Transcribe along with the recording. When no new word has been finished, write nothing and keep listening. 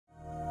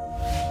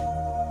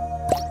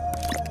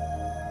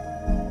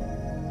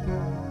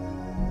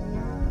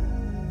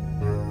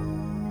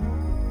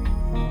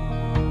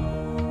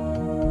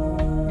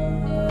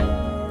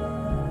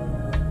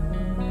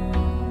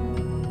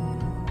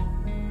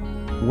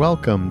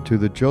Welcome to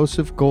the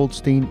Joseph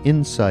Goldstein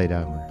Insight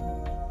Hour.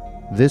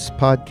 This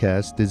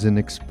podcast is an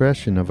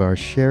expression of our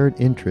shared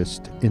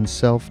interest in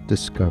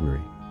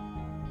self-discovery.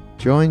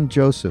 Join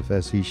Joseph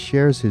as he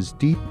shares his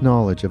deep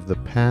knowledge of the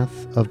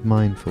path of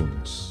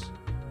mindfulness.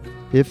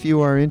 If you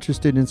are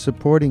interested in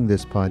supporting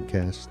this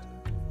podcast,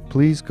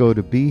 please go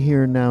to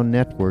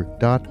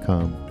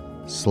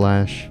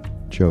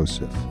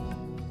BeHereNowNetwork.com/Joseph.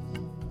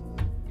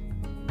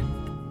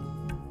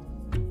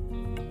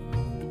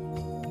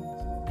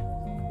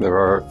 There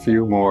are a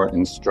few more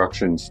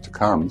instructions to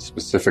come,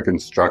 specific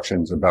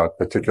instructions about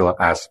particular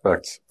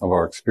aspects of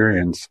our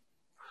experience.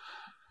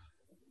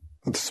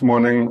 This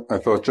morning, I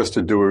thought just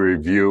to do a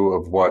review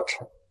of what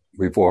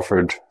we've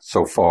offered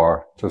so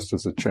far, just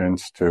as a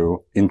chance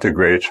to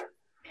integrate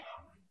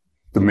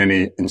the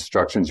many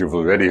instructions you've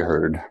already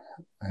heard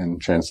and a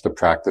chance to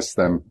practice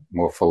them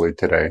more fully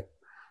today.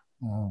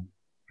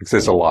 Because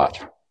there's a lot.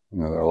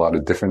 There are a lot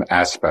of different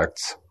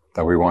aspects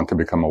that we want to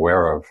become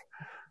aware of.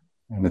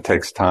 And it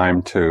takes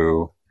time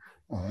to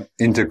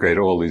integrate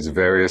all these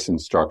various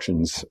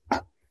instructions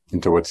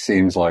into what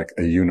seems like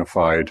a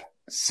unified,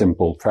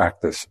 simple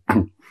practice.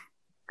 Of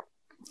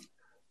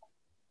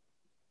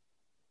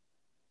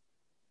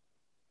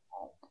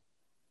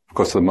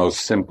course, the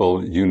most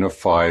simple,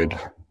 unified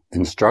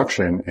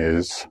instruction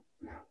is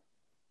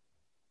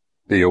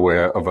be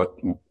aware of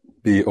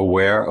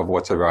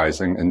what's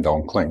arising and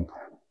don't cling.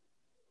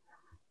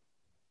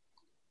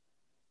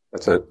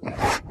 That's it.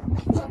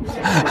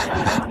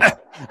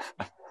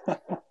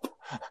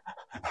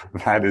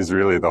 That is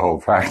really the whole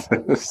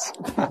practice.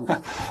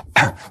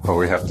 Well,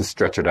 we have to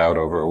stretch it out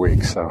over a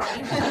week, so.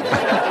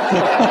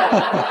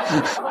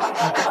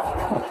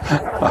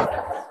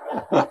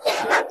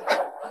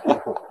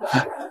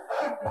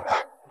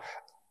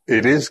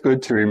 It is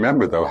good to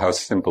remember, though, how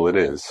simple it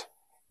is.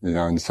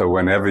 And so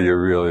whenever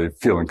you're really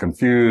feeling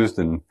confused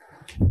and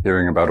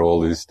hearing about all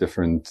these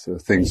different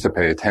things to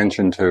pay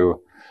attention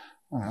to,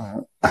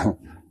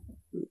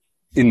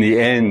 in the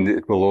end,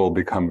 it will all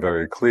become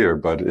very clear.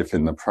 But if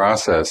in the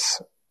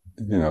process,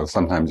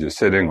 sometimes you're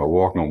sitting or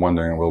walking or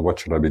wondering, well, what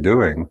should I be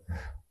doing?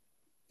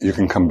 You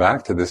can come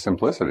back to this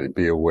simplicity.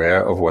 Be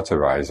aware of what's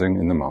arising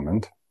in the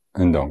moment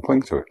and don't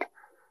cling to it.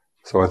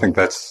 So I think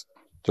that's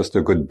just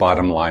a good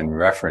bottom line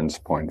reference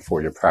point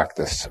for your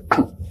practice.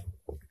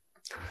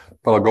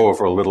 But I'll go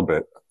over a little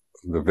bit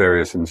the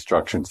various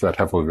instructions that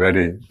have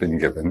already been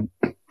given.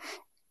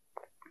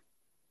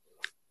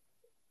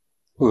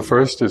 Well, the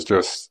first is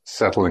just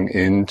settling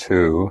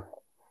into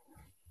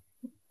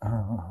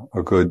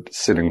a good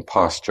sitting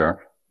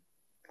posture,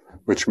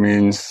 which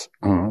means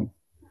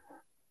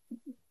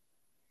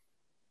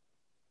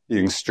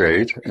being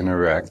straight and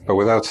erect, but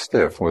without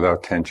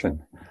without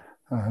tension.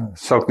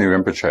 Sokni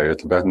Rinpoche, a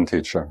Tibetan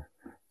teacher,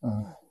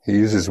 he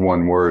uses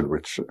one word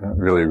which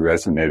really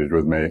resonated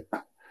with me.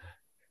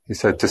 He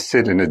said to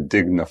sit in a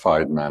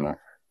dignified manner.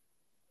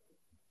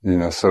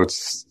 So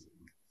it's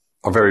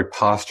our very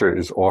posture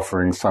is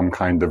offering some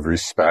kind of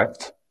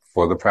respect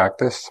for the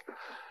practice.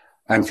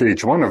 And for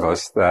each one of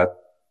us, that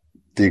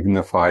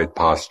dignified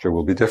posture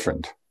will be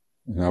different,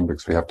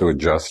 because we have to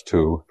adjust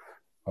to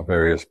our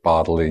various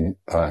bodily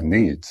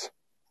needs.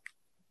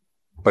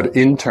 But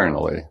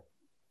internally,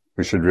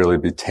 we should really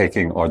be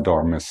taking our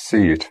dharma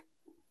seat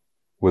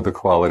with a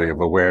quality of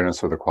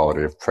awareness, with a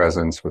quality of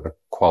presence, with a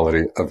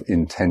quality of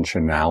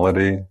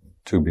intentionality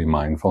to be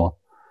mindful.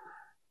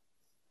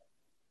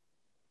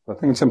 I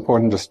think it's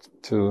important just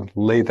to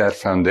lay that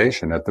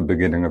foundation at the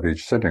beginning of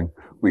each sitting.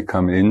 We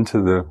come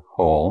into the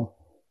hall,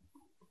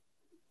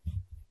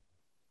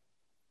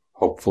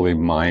 hopefully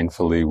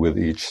mindfully with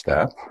each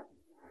step,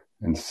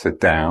 and sit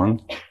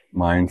down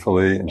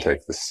mindfully and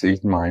take the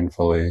seat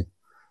mindfully.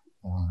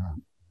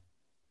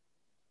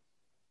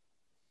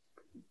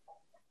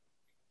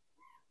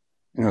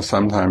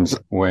 Sometimes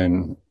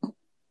when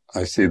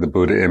I see the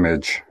Buddha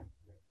image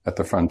at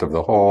the front of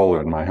the hall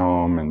or in my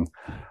home, and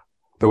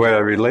the way I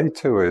relate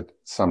to it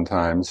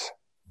sometimes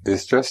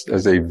is just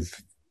as a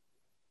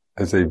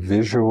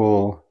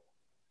visual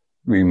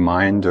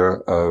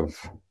reminder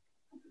of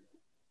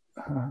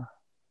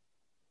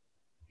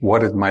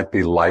what it might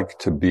be like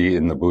to be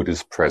in the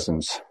Buddha's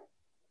presence.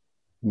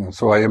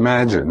 So I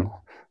imagine,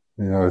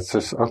 it's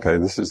just, okay,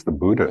 this is the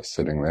Buddha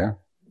sitting there.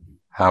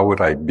 How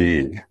would I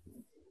be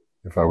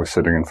if I was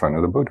sitting in front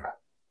of the Buddha?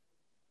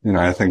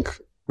 I think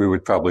we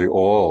would probably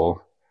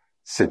all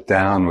sit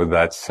down with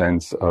that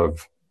sense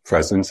of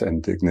presence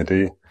and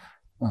dignity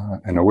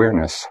and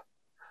awareness.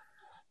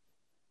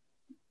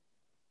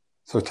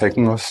 So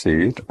taking a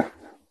seat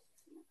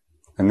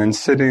and then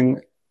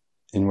sitting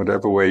in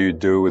whatever way you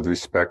do with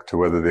respect to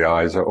whether the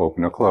eyes are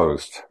open or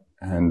closed.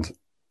 And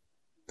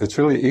it's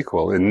really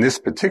equal. In this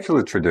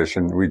particular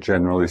tradition, we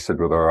generally sit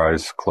with our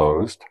eyes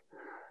closed.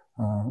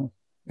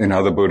 In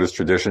other Buddhist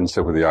traditions,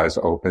 sit with the eyes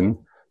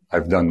open.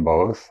 I've done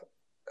both.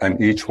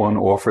 And each one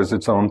offers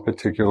its own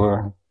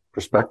particular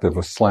perspective,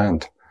 a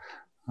slant.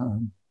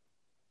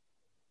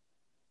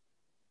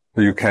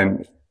 You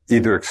can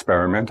either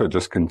experiment or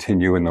just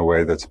continue in the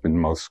way that's been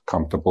most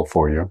comfortable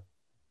for you.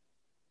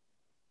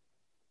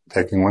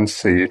 taking one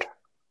seat.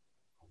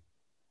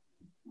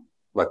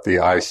 Let the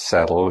eyes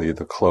settle,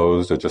 either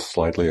closed or just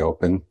slightly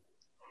open.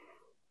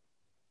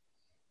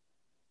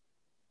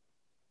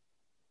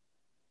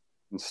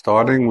 And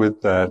starting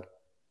with that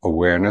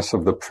awareness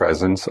of the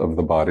presence of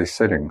the body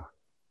sitting.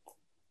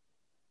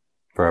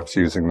 Perhaps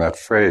using that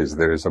phrase,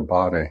 there is a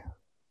body.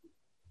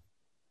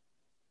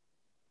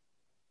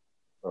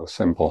 So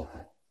simple.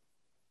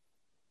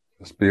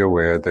 Just be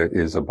aware there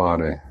is a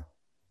body.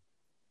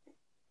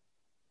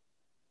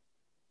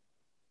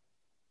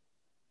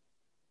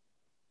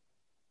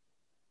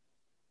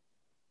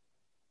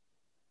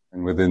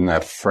 And within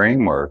that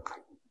framework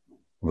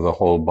of the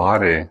whole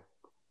body,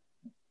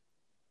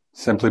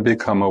 simply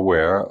become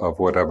aware of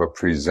whatever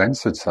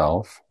presents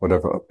itself,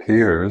 whatever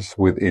appears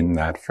within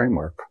that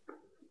framework.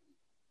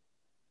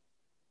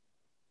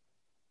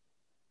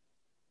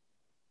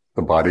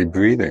 The body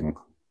breathing,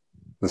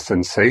 the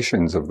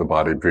sensations of the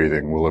body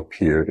breathing will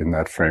appear in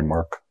that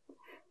framework.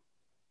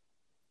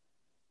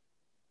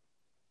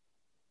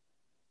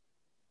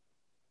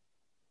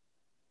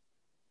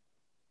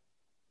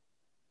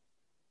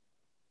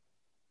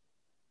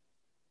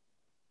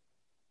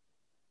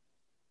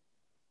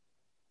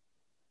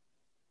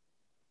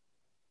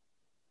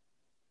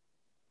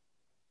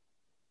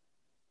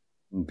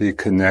 Be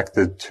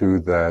connected to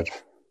that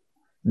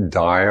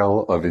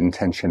dial of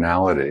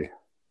intentionality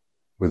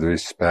with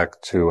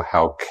respect to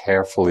how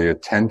carefully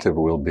attentive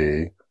we'll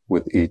be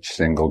with each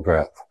single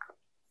breath.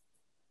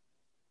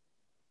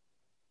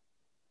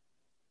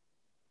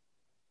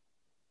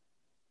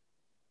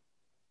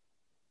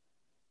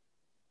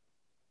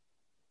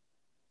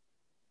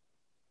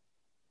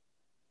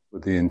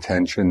 With the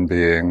intention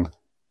being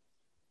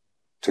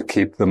to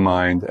keep the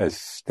mind as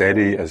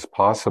steady as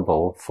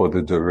possible for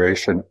the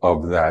duration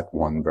of that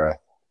one breath.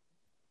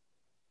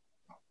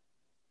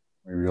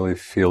 We really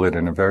feel it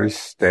in a very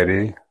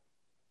steady,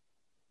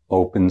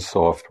 open,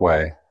 soft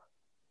way.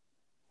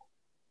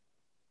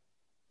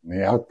 And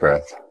the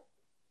out-breath.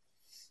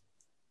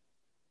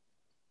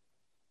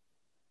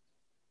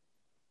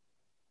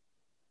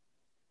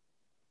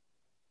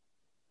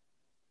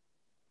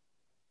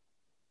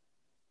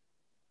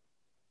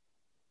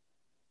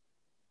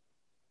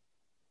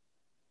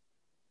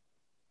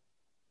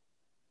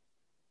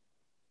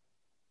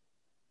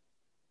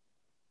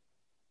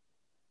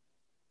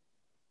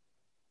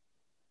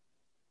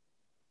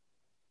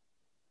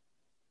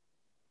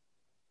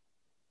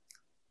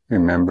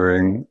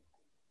 Remembering,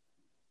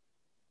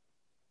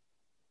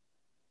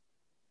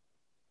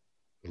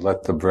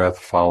 let the breath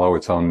follow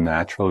its own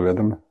natural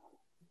rhythm.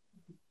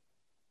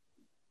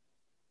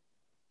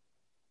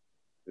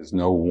 There's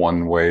no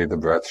one way the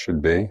breath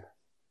should be.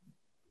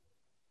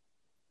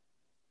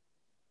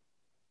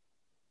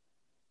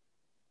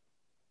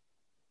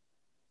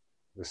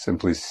 We're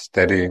simply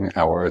steadying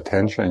our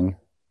attention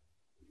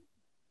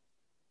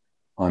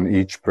on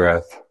each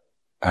breath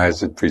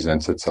as it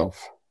presents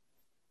itself.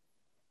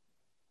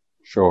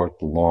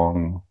 Short,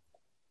 long,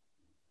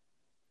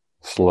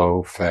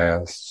 slow,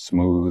 fast,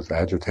 smooth,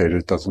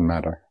 agitated, doesn't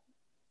matter.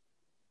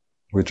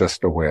 We're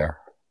just aware.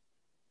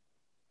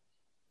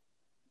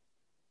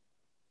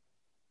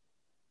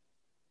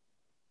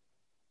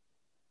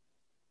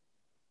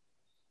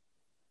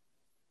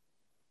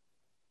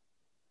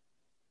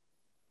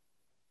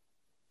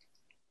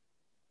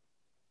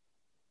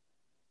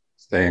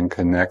 Staying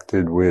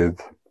connected with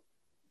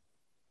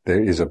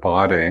there is a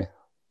body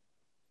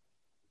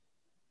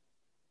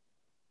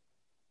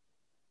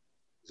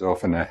is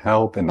often a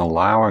help in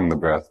allowing the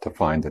breath to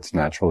find its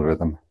natural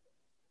rhythm.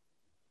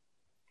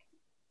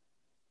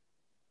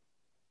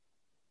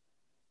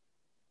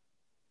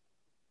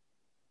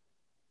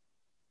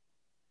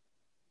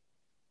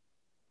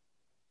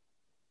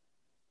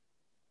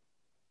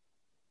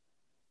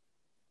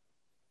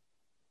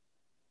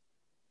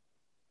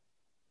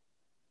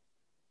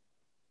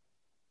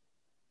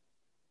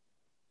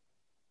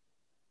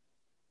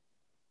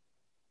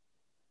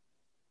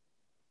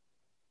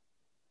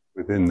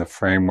 Within the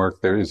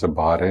framework, there is a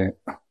body.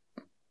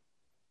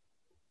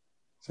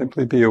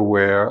 Simply be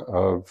aware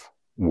of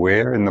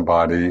where in the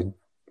body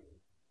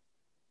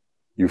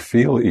you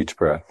feel each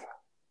breath.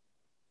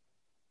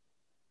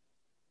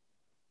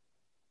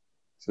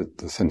 Is it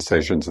the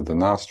sensations of the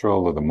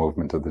nostril, or the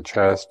movement of the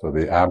chest, or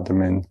the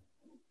abdomen?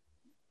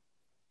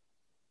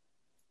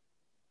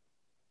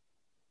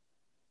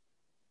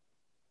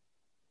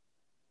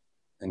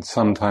 And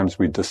sometimes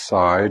we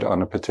decide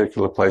on a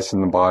particular place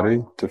in the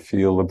body to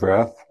feel the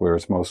breath where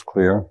it's most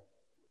clear.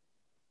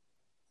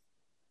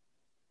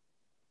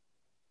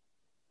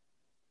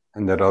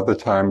 And at other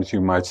times you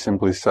might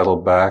simply settle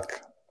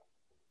back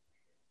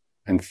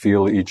and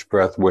feel each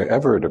breath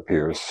wherever it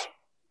appears.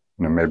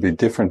 And it may be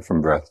different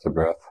from breath to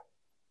breath.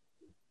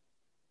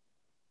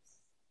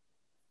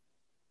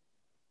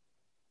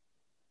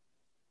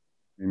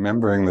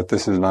 Remembering that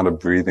this is not a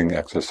breathing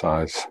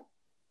exercise.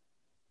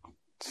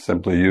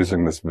 Simply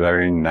using this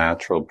very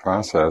natural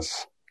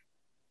process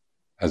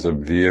as a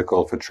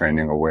vehicle for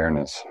training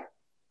awareness,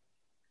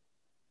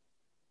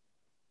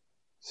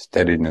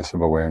 steadiness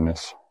of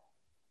awareness.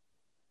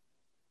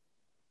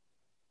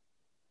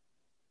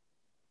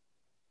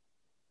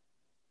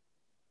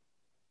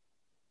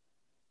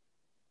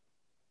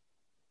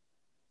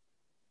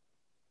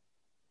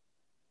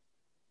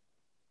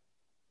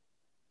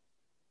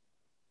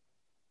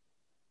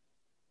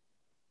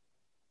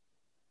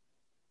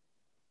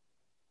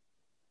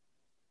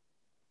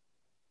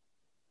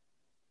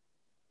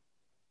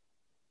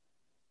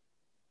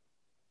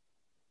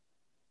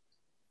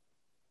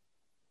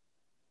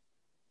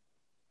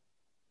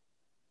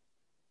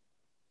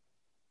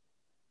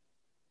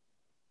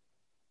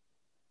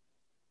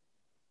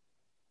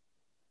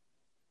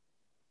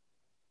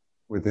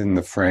 within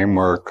the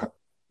framework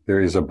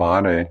there is a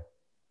body,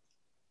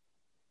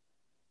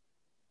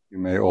 you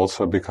may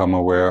also become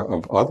aware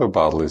of other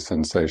bodily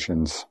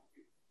sensations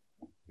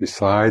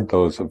beside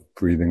those of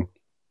breathing.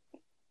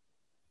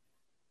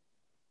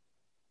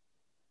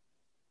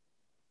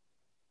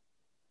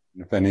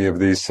 If any of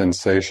these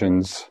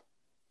sensations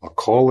are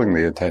calling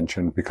the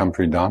attention, become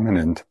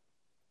predominant,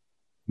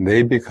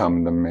 they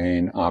become the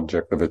main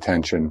object of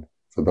attention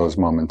for those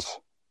moments.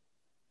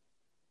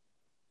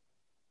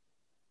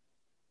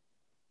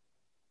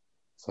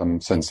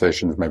 Some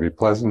sensations may be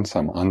pleasant,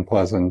 some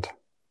unpleasant.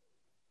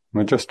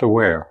 We're just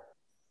aware.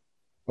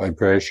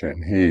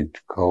 Vibration,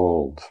 heat,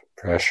 cold,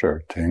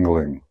 pressure,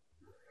 tingling,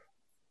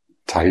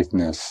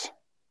 tightness,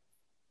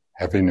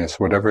 heaviness,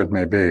 whatever it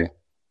may be.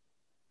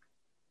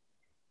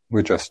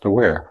 We're just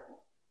aware.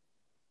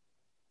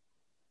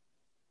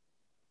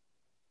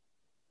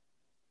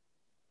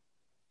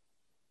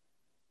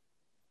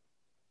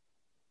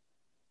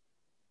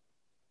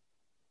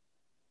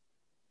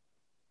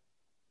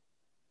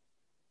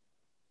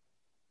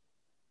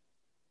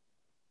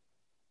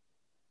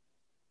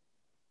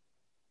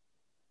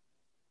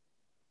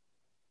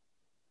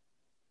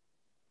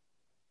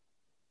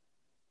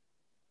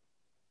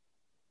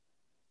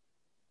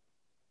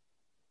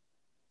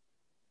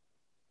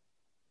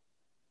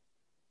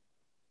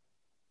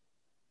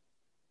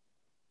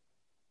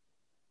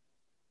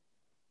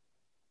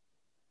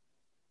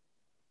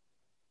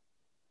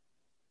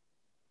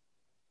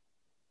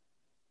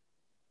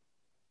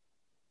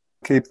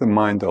 Keep the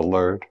mind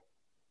alert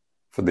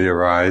for the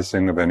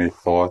arising of any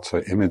thoughts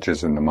or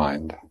images in the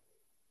mind.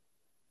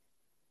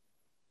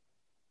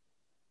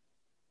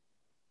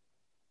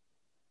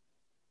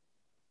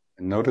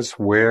 And notice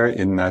where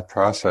in that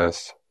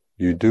process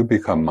you do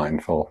become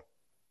mindful.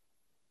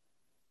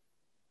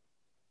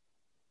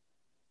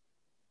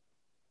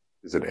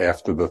 Is it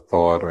after the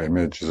thought or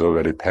image is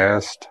already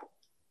passed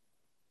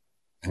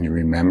and you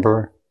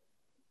remember?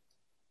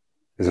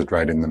 Is it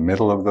right in the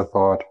middle of the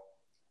thought?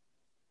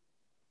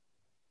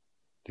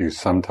 Do you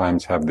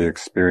sometimes have the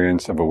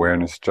experience of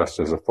awareness just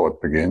as a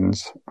thought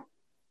begins?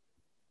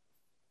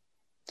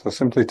 So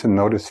simply to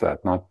notice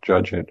that, not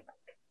judge it.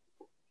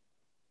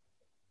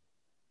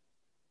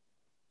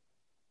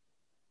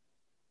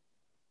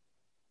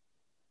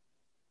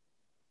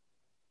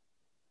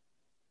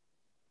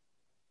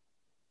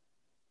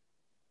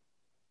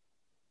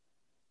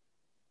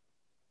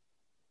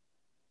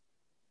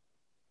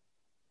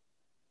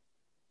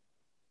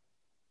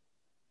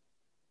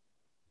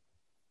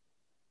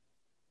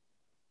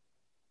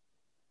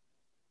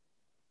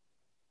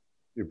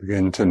 You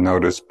begin to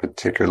notice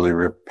particularly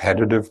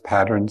repetitive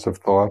patterns of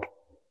thought.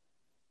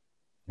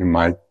 You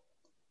might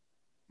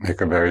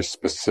make a very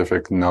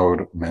specific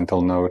note,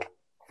 mental note,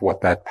 of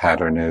what that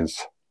pattern is.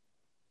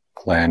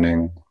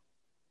 Planning,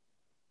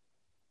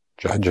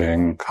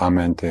 judging,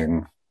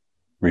 commenting,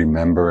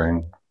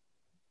 remembering.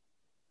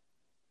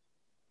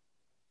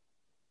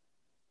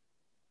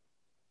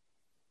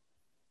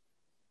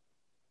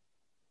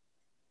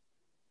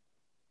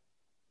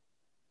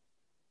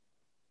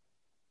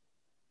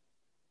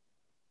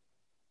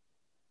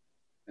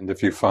 And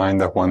if you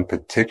find that one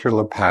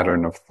particular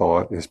pattern of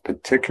thought is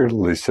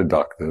particularly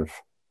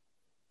seductive,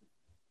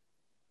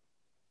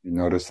 you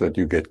notice that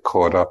you get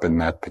caught up in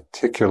that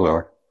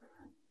particular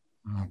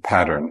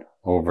pattern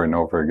over and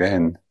over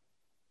again.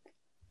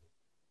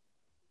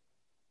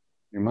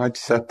 You might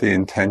set the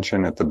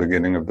intention at the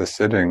beginning of the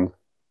sitting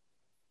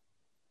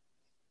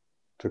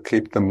to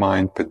keep the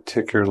mind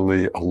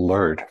particularly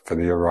alert for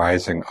the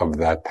arising of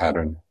that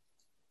pattern.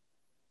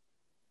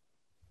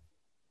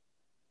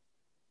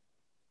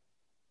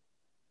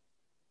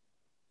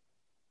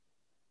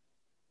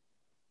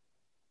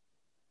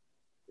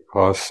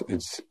 Because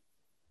it's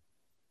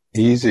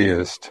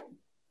easiest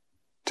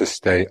to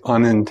stay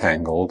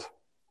unentangled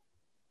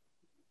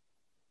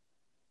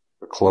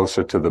the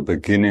closer to the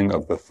beginning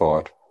of the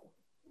thought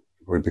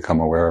we become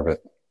aware of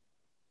it.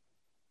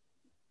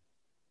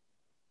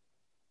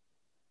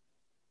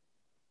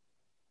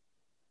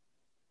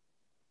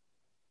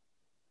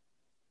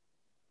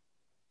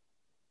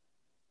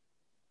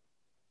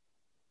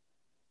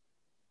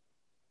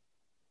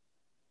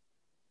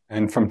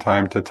 And from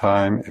time to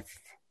time, if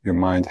your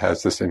mind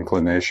has this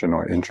inclination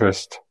or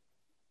interest,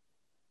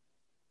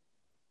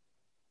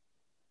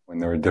 when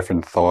there are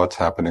different thoughts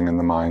happening in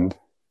the mind,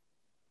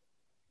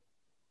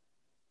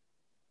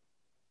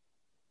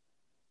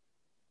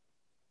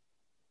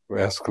 to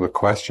ask the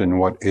question,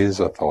 what is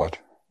a thought?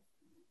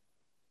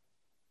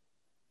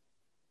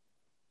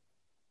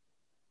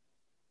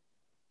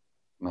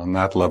 And on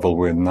that level,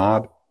 we're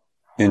not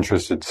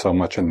interested so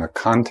much in the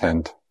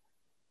content,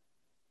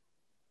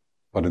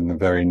 but in the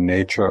very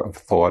nature of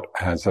thought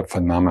as a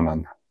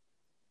phenomenon.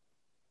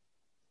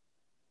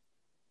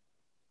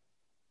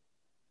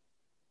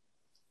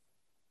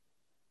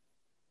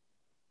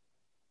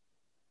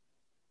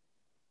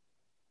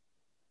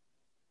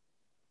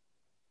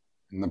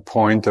 And the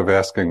point of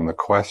asking the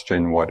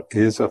question, what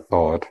is a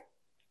thought,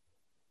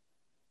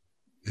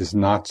 is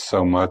not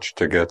so much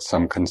to get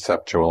some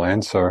conceptual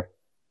answer,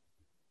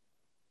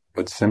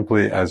 but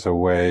simply as a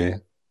way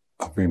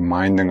of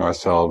reminding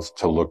ourselves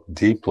to look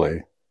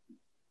deeply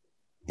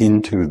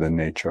into the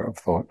nature of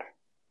thought.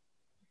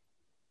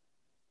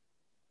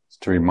 It's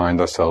to remind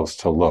ourselves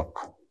to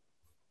look.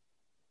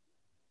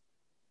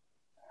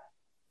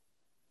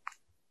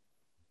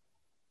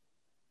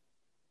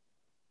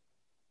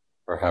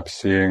 Perhaps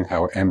seeing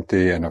how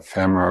empty and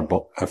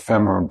ephemeral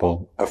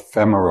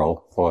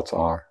thoughts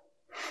are.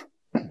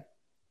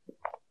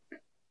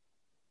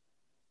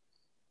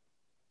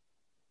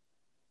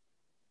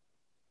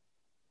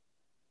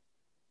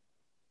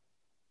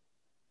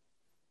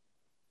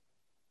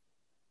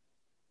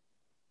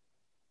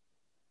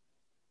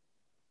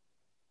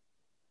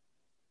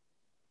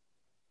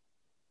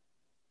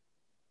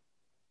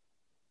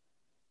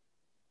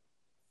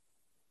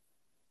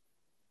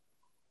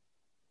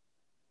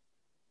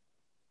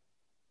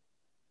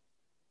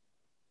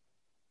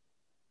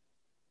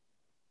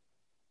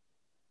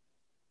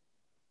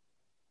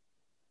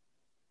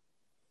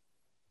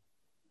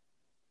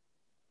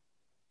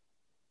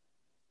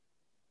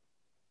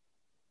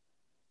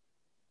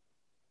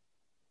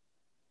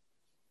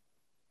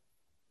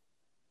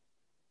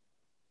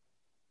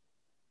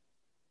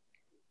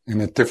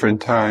 And at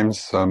different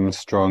times, some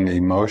strong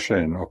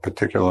emotion or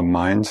particular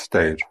mind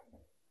state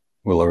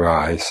will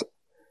arise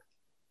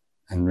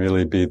and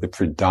really be the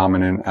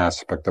predominant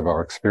aspect of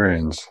our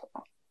experience.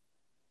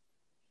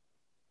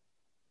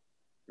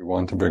 We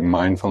want to bring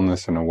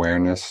mindfulness and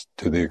awareness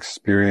to the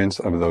experience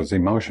of those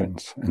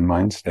emotions and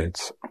mind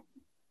states.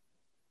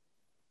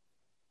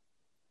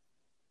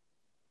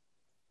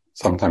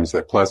 Sometimes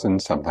they're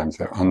pleasant, sometimes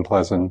they're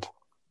unpleasant.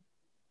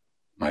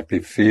 Might be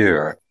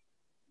fear,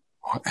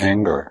 or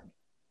anger,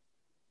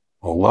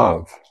 or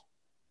love,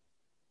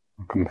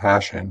 or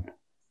compassion,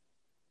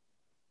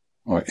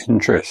 or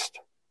interest,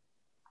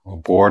 or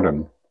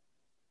boredom.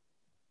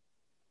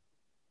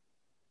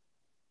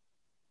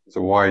 There's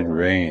a wide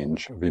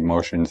range of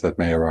emotions that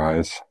may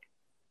arise,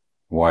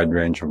 a wide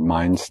range of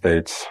mind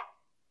states.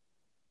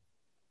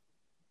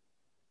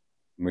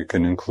 We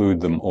can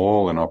include them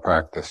all in our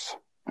practice.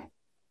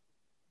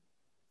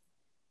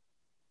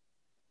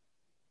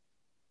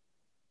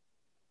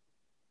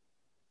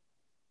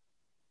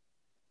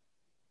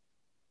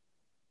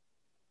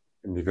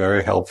 It can be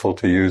very helpful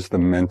to use the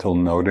mental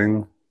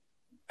noting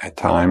at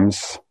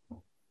times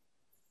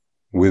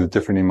with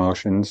different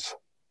emotions.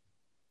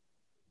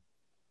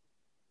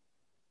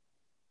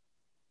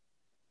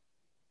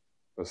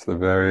 It's the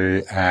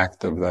very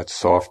act of that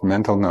soft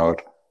mental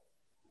note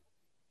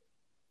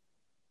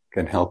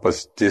can help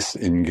us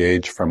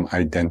disengage from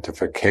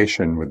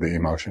identification with the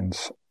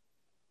emotions.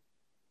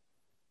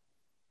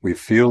 We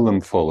feel them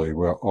fully.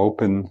 We're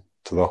open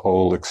to the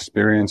whole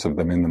experience of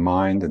them in the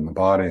mind, in the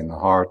body, in the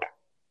heart.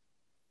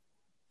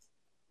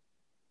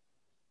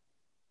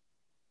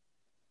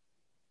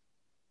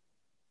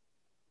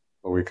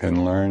 But we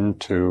can learn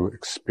to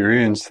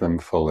experience them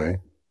fully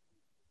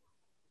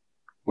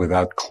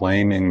without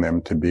claiming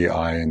them to be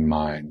I and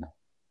mine.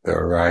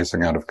 They're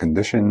arising out of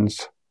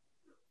conditions.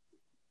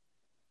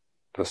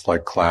 Just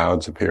like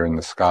clouds appear in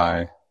the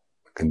sky,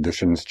 the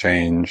conditions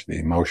change, the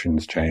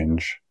emotions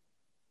change.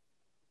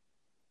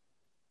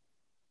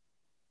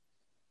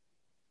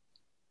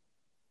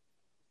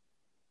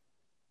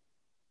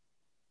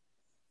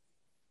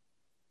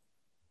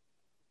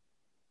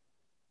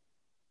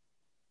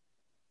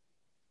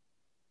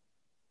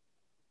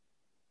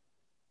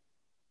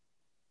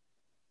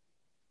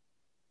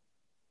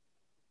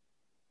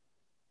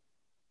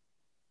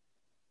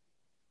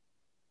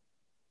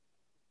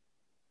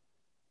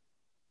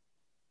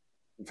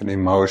 If an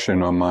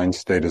emotion or mind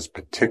state is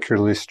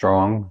particularly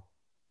strong,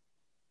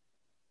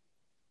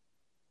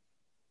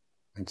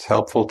 it's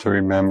helpful to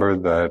remember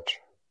that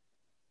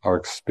our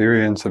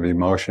experience of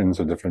emotions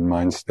or different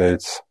mind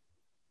states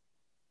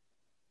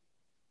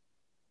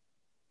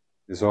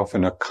is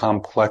often a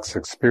complex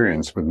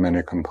experience with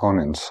many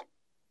components.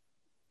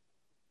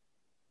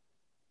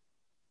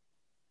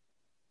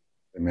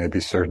 There may be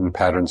certain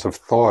patterns of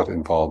thought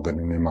involved in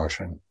an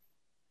emotion.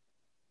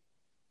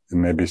 There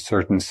may be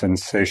certain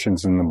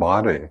sensations in the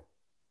body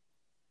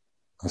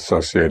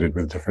associated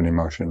with different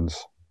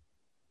emotions.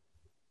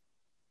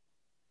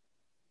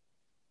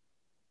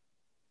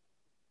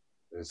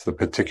 There's the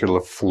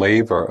particular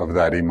flavor of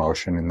that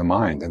emotion in the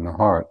mind, in the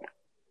heart.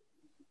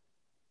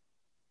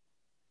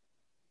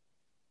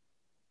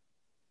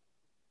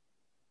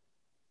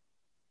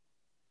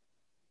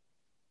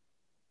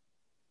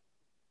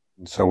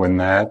 And so when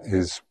that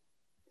is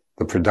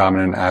the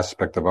predominant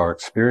aspect of our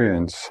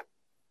experience,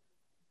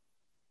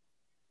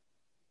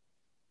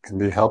 it can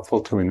be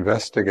helpful to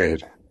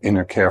investigate in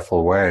a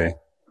careful way,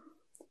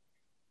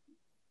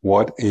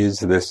 what is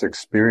this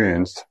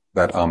experience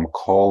that I'm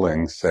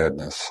calling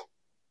sadness?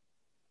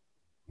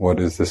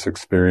 What is this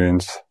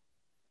experience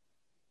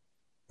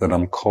that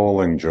I'm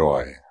calling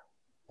joy,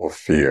 or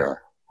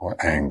fear, or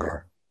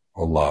anger,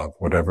 or love,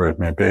 whatever it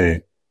may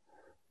be?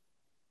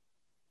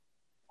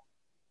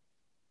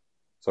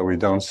 So we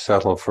don't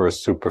settle for a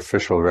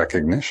superficial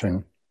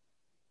recognition,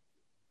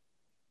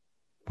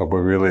 but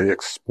we're really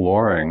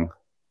exploring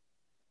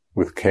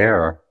with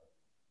care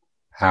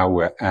how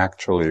we're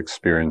actually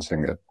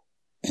experiencing it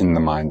in the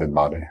mind and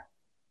body.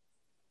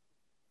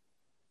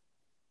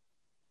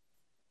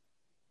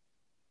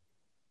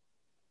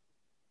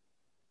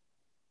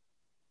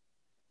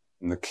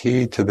 And the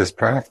key to this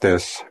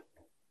practice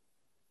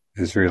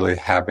is really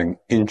having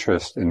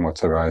interest in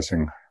what's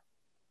arising.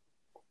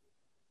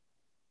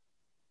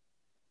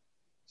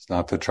 It's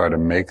not to try to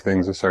make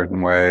things a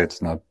certain way.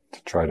 It's not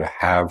to try to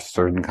have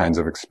certain kinds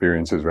of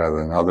experiences rather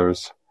than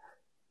others.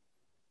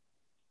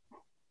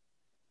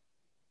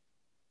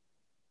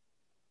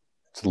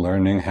 It's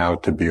learning how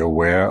to be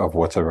aware of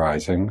what's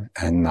arising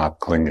and not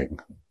clinging.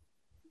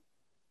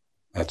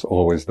 That's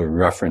always the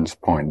reference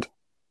point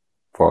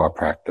for our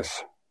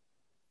practice.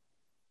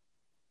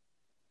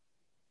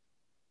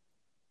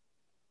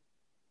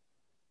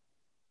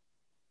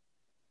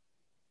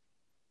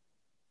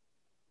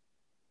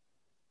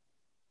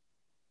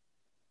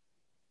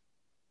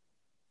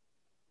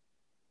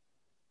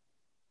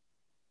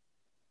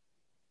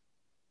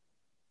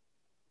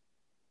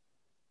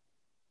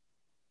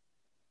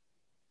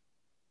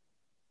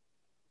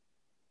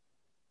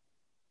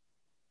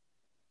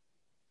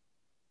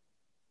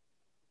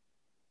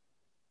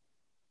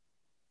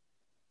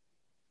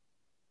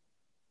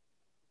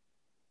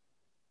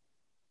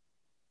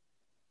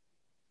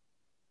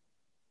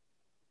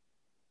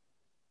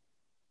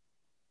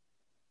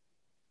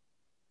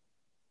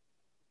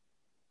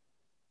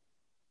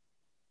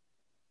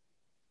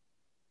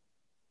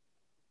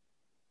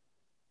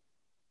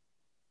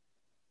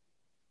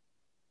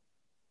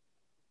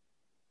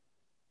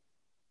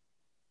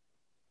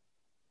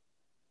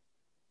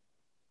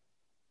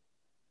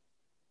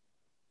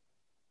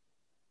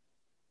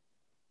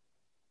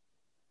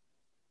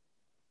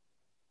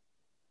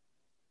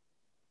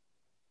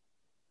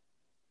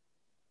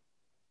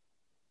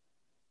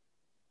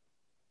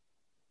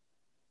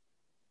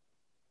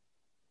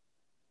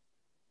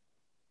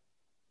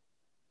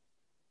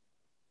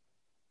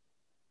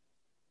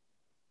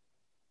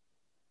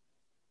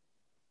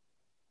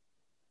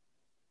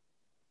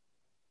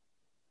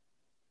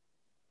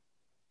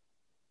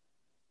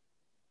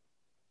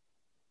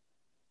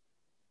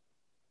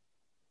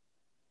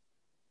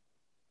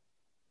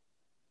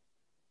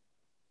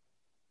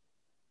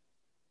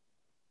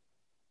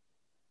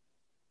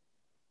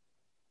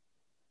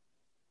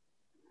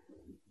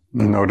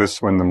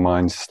 Notice when the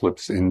mind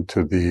slips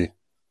into the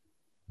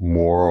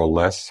more or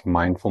less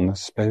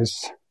mindfulness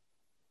space.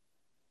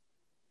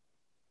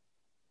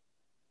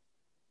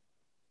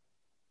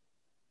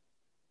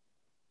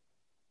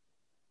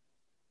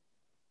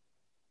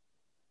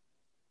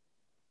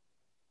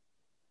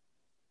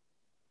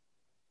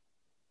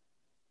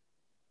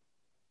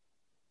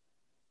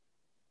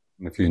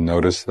 And if you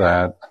notice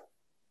that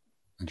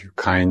you're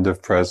kind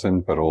of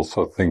present, but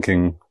also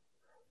thinking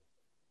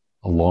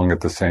along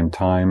at the same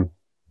time,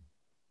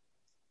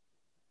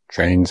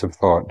 trains of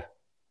thought,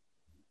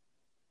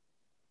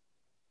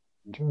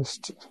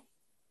 just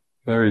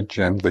very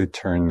gently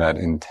turn that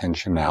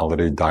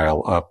intentionality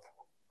dial up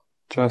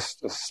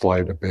just a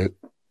slight a bit.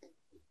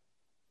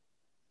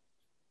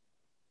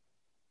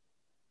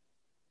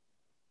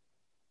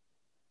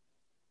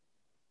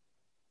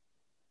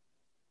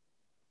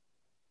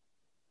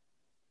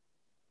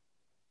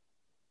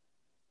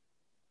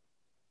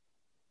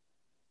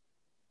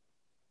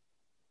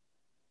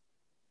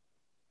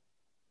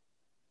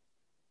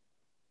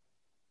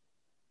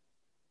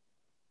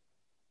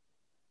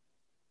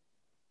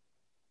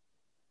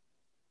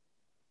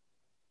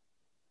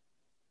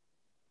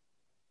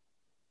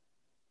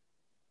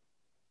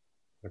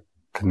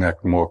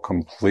 Connect more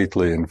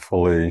completely and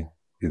fully,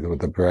 either with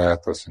the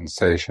breath or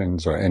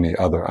sensations or any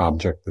other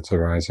object that's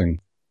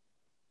arising.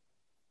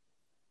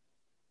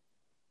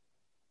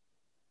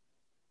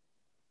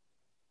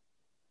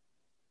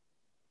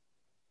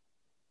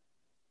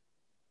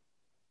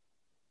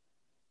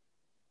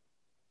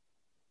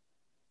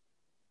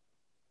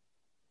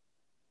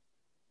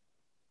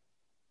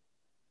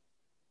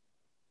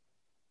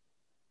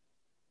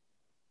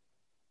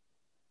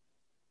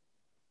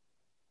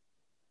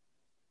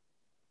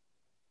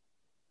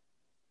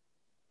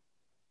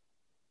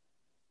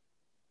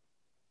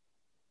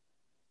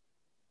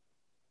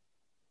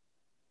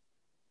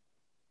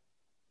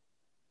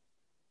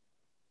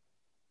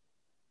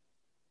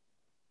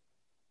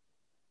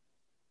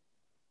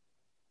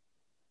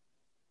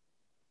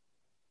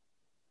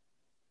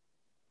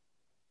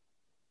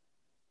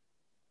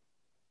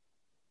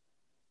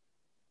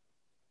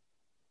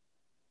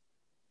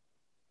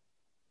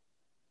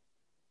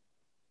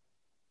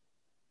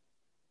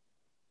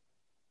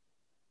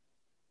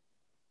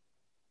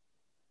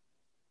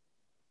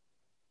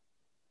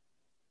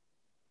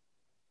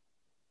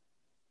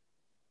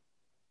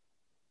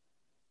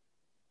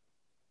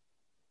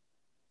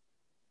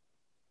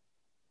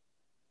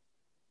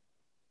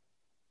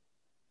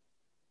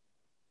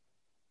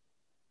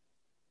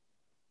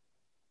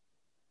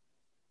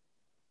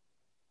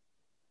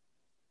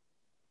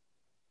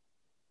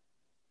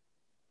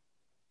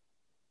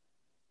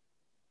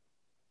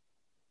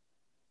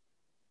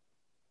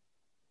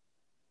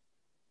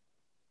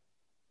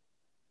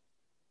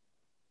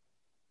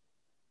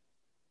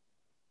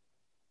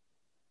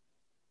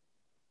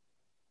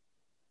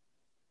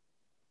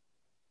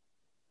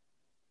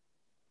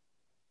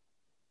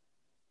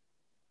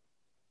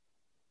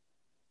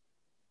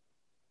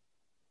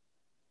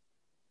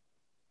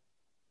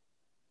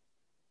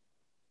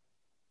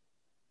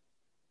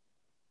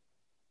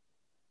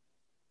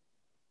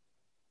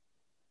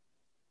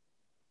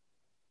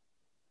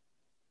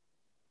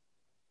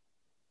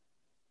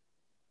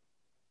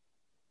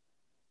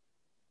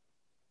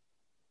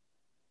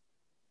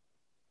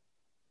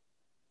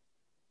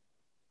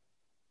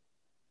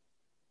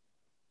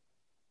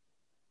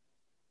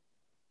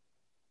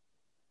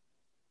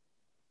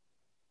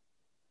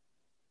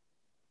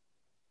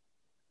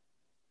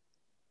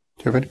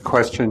 Do you have any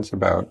questions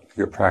about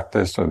your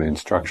practice or the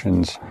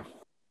instructions?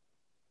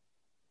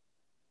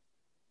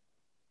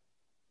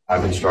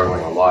 I've been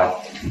struggling a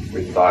lot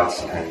with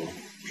thoughts and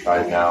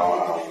tried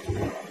now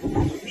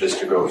just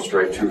to go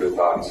straight to the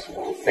thoughts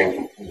and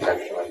think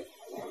intentionally.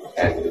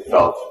 And it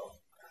felt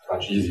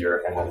much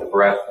easier. And then the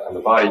breath and the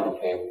body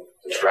became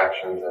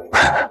distractions and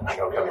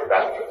coming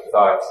back to the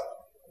thoughts.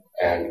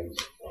 And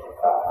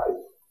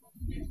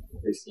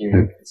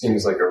it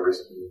seems like a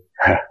risky.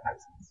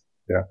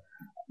 Yeah.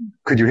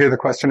 Could you hear the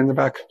question in the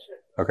back?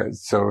 Okay,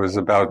 so it was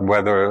about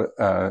whether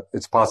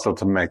it's possible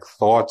to make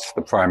thoughts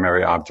the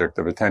primary object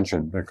of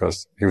attention,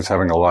 because he was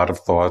having a lot of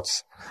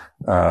thoughts,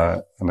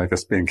 and I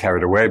guess being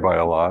carried away by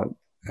a lot,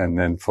 and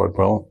then thought,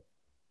 well,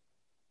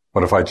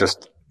 what if I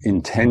just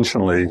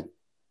intentionally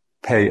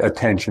pay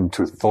attention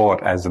to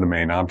thought as the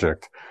main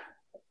object,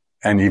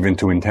 and even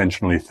to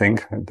intentionally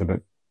think?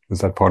 Was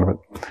that part of it?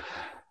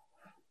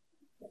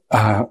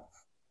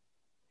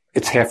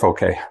 It's half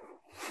okay.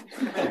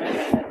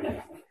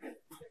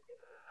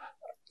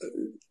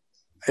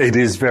 It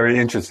is very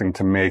interesting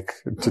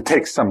to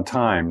take some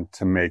time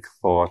to make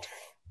thought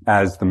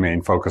as the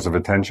main focus of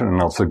attention,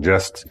 and I'll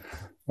suggest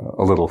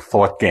a little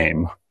thought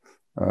game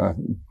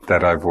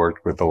that I've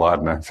worked with a lot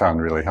and I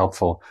found really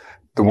helpful.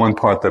 The one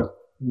part that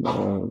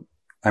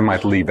I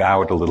might leave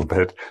out a little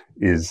bit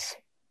is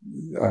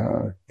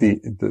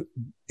the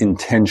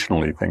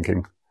intentionally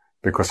thinking,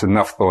 because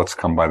enough thoughts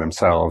come by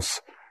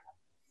themselves.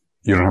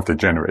 You don't have to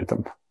generate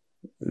them,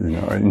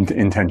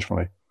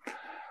 intentionally.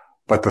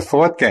 But the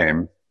thought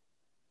game,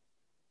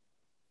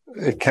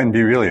 it can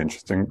be really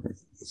interesting.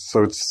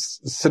 So it's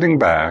sitting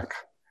back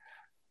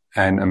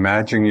and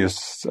imagining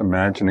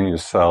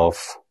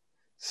yourself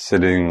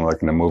sitting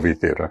like in a movie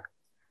theater,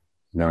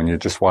 and you're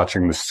just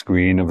watching the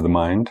screen of the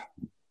mind.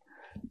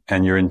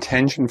 And your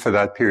intention for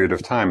that period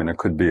of time, and it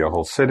could be a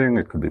whole sitting,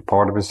 it could be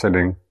part of a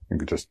sitting, you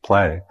could just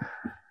play.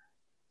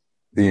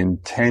 The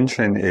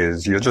intention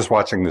is you're just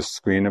watching the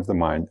screen of the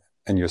mind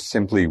and you're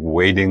simply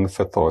waiting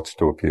for thoughts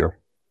to appear.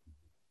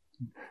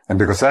 And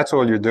because that's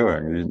all you're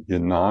doing, you're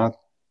not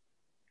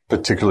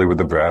particularly with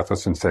the breath or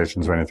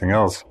sensations or anything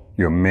else.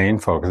 Your main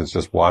focus is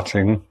just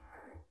watching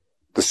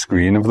the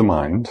screen of the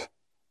mind.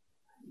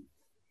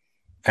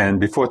 And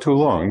before too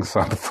long,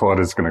 some thought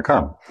is going to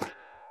come.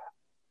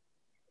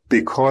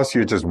 Because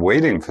you're just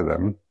waiting for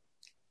them,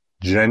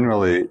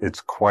 generally it's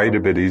quite a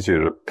bit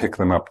easier to pick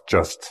them up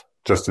just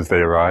as they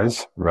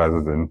arise,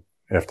 rather than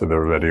after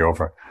they're already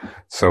over.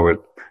 So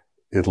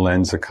it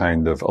lends a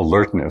kind of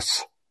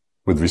alertness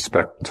with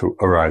respect to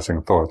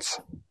arising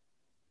thoughts.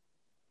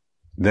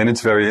 Then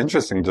it's very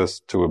interesting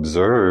just to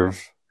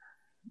observe.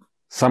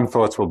 Some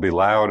thoughts will be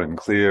loud and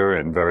clear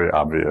and very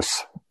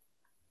obvious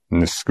in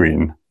the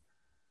screen.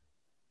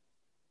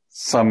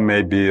 Some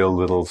may be a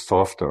little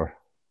softer.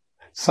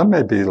 Some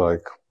may be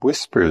like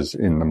whispers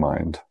in the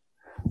mind.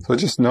 So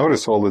just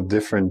notice all the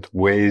different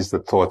ways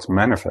that thoughts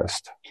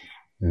manifest,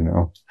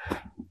 And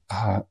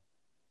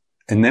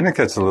then it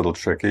gets a little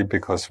tricky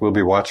because we'll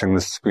be watching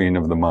the screen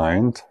of the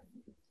mind,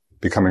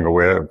 becoming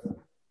aware of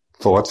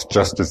thoughts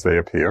just as they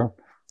appear.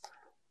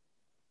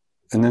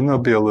 And then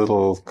there'll be a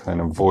little kind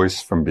of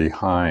voice from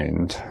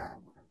behind.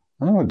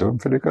 Oh, doing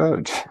pretty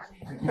good.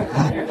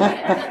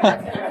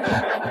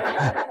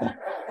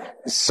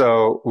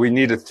 So we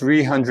need a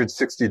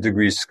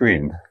 360-degree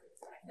screen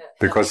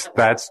because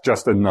that's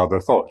just another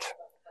thought.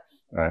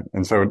 Right?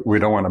 And so we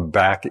don't want to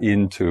back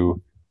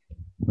into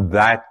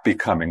that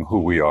becoming who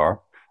we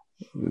are.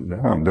 No,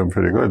 I'm doing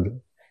pretty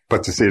good.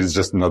 But to see it as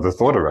just another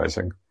thought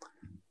arising.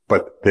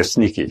 But they're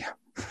sneaky.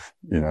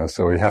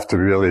 So we have to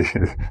really,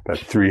 that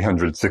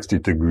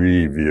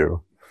 360-degree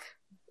view.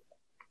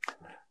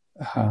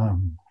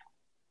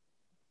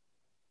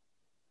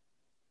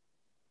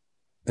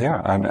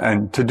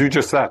 And to do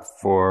just that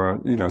for,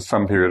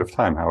 some period of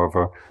time,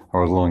 however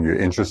long you're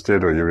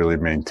interested or you're really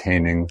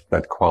maintaining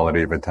that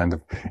quality of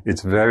attentive,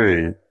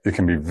 it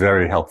can be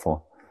very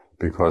helpful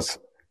because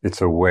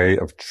it's a way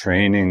of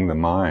training the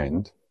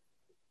mind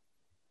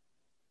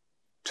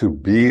to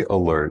be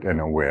alert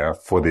and aware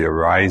for the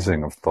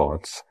arising of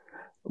thoughts,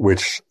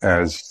 which,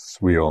 as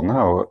we all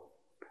know,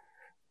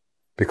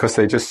 because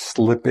they just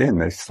slip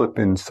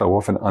in so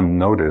often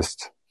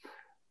unnoticed,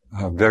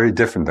 very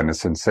different than a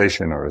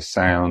sensation or a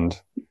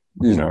sound,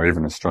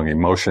 even a strong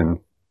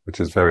emotion, which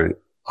is very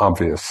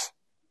obviously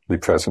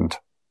present.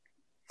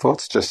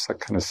 Thoughts just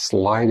kind of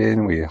slide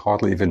in. We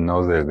hardly even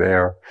know they're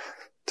there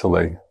till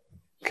they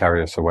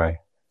carry us away.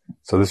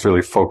 So this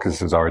really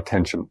focuses our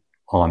attention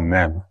on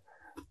them.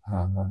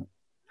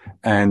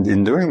 And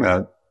in doing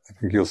that, I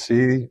think you'll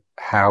see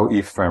how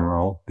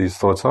ephemeral these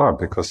thoughts are,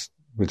 because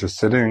we're just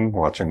sitting,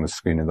 watching the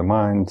screen of the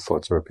mind,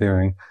 thoughts are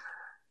appearing.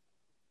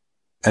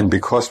 And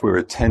because we're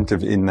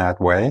attentive in that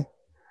way,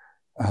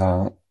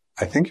 I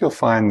think you'll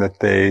find that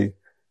they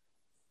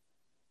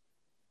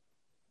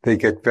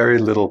get very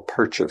little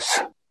purchase.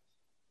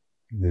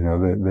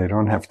 They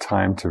don't have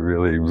time to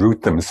really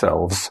root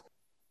themselves.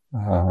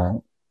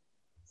 So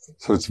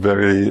it's a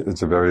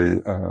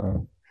very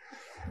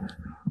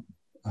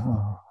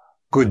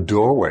good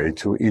doorway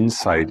to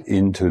insight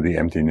into the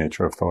empty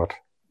nature of thought.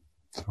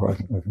 So I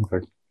think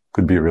that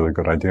could be a really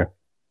good idea.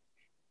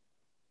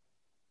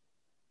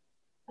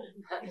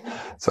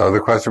 So the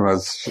question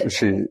was,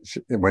 she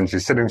when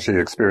she's sitting, she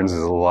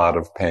experiences a lot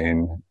of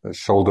pain,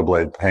 shoulder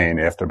blade pain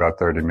after about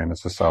 30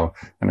 minutes or so.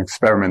 And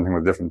experimenting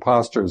with different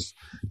postures,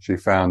 she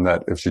found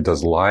that if she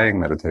does lying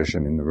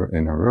meditation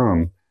in her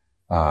room,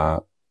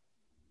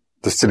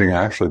 the sitting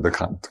actually, the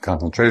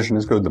concentration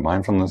is good, the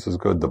mindfulness is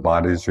good, the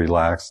body is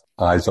relaxed,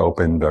 eyes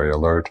open, very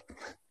alert.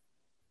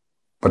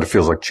 But it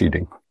feels like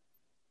cheating.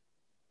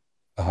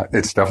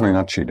 It's definitely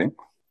not cheating.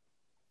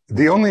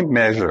 The only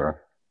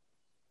measure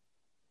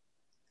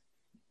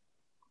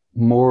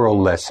more or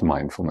less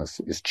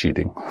mindfulness is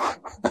cheating.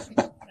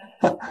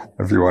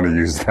 If you want to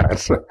use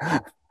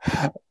that.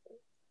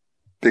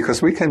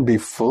 Because we can be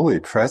fully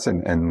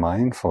present and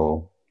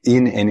mindful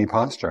in any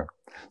posture.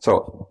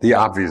 So the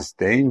obvious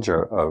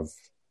danger of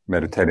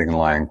meditating in a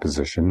lying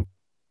position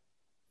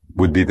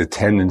would be the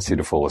tendency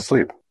to fall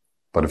asleep.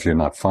 But if you're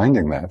not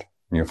finding that,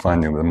 and you're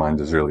finding the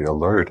mind is really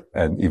alert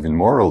and even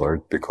more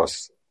alert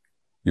because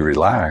you're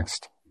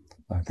relaxed,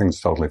 I think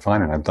it's totally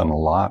fine. And I've done a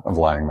lot of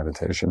lying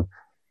meditation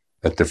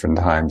at different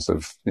times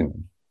of,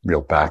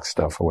 real back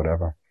stuff or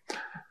whatever.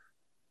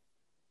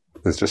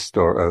 There's just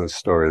a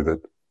story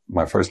that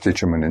my first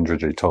teacher,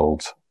 Munindraji,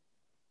 told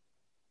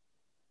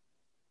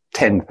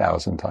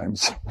 10,000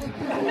 times.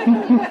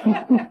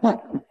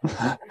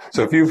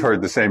 So if you've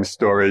heard the same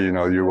story,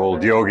 you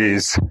old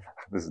yogis,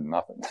 this is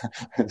nothing.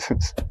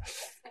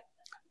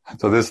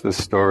 So this is the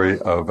story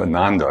of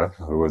Ananda,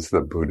 who was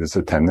the Buddha's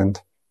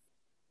attendant.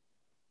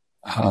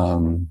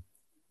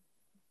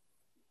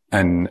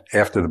 And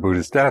after the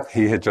Buddha's death,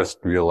 he had just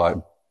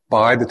realized,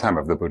 by the time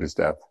of the Buddha's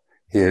death,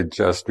 he had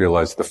just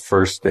realized the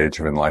first stage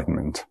of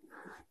enlightenment.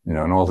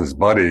 And all his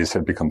buddies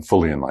had become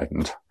fully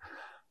enlightened.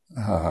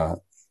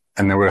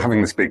 And they were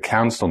having this big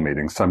council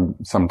meeting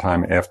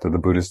sometime after the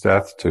Buddha's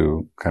death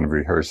to kind of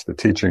rehearse the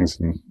teachings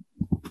and,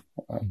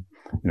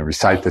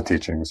 recite the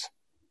teachings.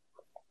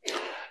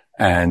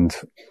 And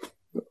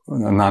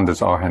Ananda's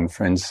Arhat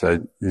friends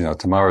said,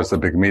 tomorrow's the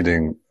big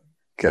meeting,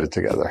 get it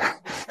together.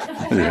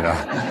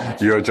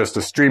 You're just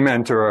a stream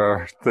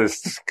enterer.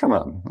 Come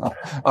on,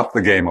 up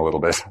the game a little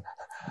bit.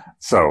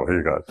 So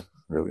he got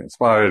really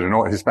inspired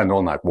and he spent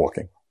all night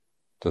walking,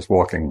 just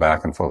walking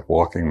back and forth,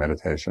 walking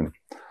meditation.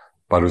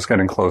 But it was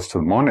getting close to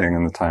the morning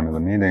and the time of the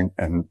meeting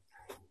and,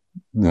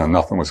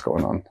 nothing was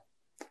going on.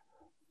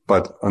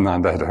 But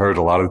Ananda had heard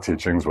a lot of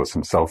teachings, was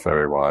himself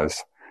very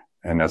wise.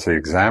 And as he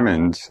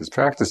examined his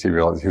practice, he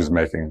realized he was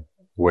making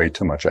way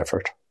too much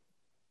effort.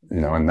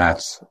 And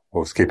that's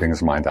what was keeping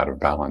his mind out of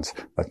balance,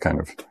 that kind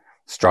of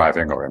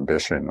striving or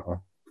ambition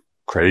or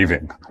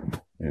craving,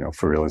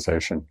 for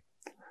realization.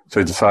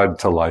 So he decided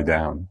to lie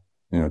down,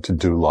 to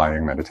do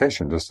lying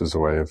meditation just as a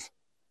way of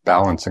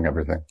balancing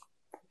everything.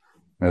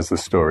 And as the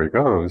story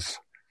goes,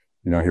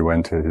 he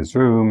went to his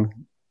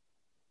room,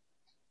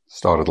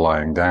 started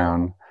lying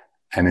down,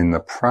 and in the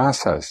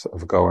process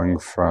of going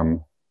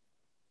from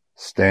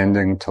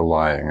standing to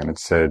lying, and it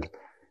said,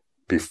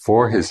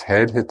 before his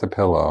head hit the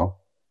pillow,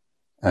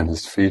 and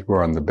his feet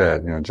were on the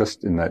bed,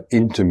 just in that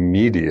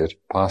intermediate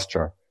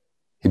posture,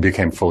 he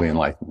became fully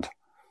enlightened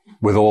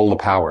with all the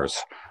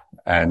powers.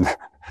 And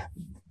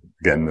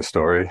again, the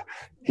story,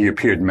 he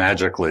appeared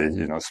magically,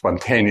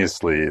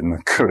 spontaneously in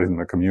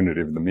the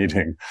community of the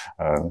meeting,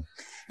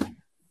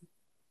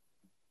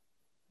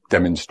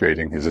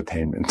 demonstrating his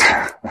attainment.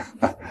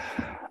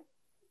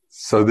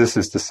 So this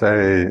is to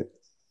say,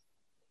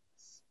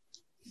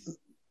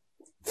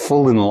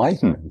 full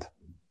enlightenment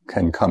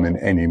can come in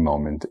any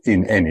moment,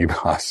 in any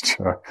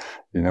posture.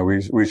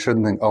 We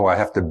shouldn't think, I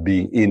have to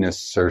be in a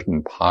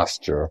certain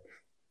posture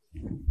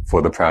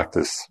for the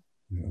practice,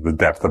 the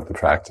depth of the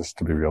practice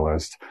to be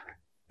realized.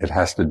 It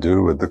has to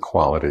do with the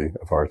quality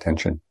of our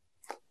attention.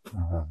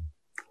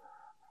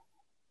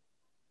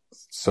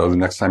 So the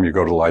next time you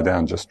go to lie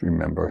down, just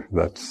remember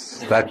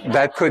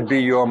that could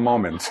be your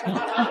moment.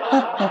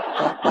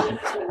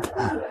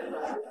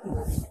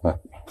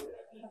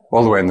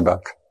 All the way in the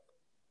back.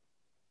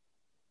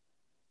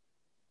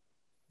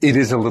 It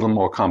is a little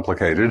more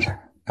complicated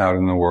out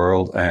in the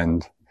world,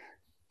 and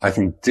I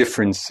think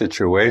different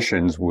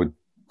situations would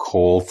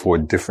call for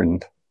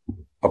different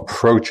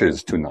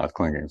approaches to not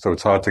clinging. So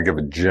it's hard to give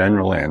a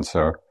general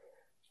answer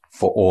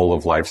for all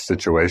of life's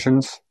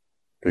situations,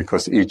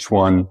 because each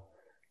one,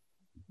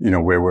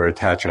 where we're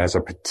attached, it has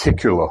a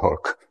particular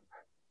hook.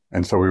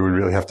 And so we would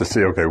really have to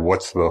see, okay,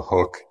 what's the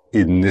hook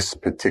in this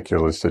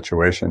particular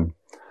situation?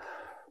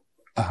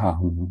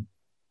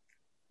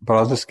 But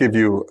I'll just give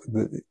you,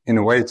 in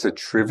a way, it's a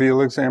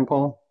trivial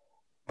example,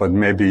 but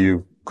maybe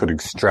you could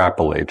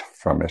extrapolate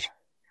from it,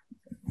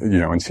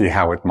 and see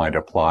how it might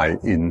apply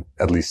in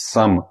at least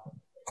some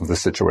of the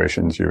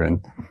situations you're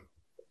in.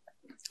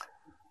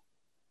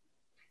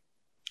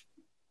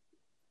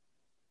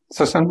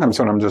 So sometimes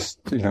when I'm just,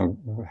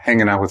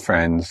 hanging out with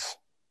friends,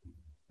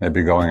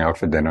 maybe going out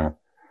for dinner,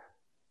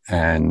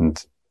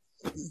 and,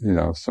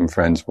 some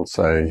friends will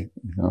say,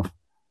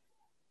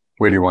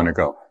 where do you want to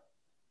go?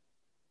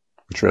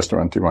 Which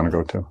restaurant do you want to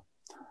go to?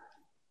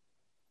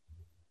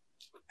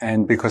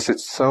 And because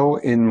it's so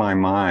in my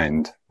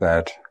mind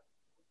that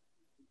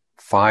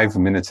 5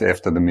 minutes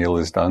after the meal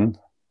is done,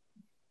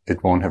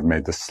 it won't have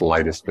made the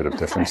slightest bit of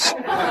difference.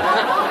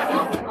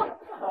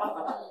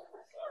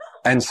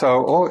 And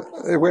so,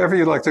 wherever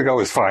you'd like to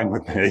go is fine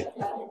with me.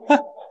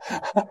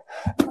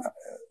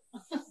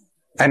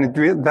 And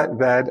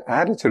that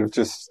attitude of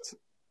just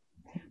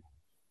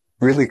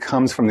really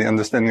comes from the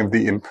understanding of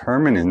the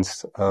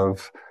impermanence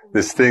of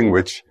this thing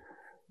which,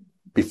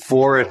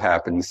 before it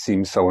happens,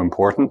 seems so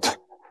important.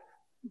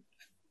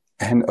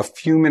 And a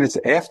few minutes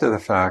after the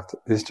fact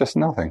is just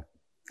nothing.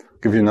 I'll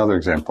give you another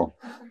example.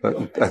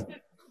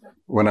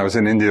 When I was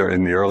in India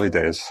in the early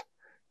days,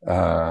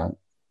 I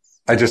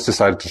just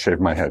decided to shave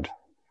my head.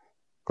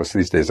 Of course,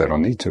 these days I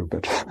don't need to,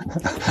 but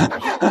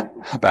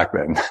back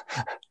then.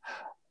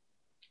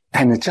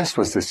 And it just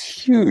was this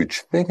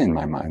huge thing in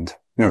my mind.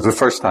 It was the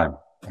first time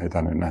I had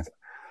done it.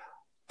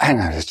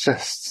 And it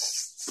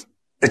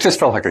just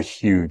felt like a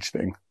huge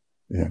thing,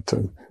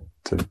 to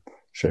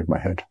shave my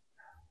head.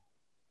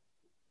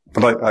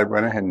 But I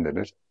went ahead and did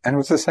it. And it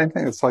was the same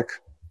thing. It's like,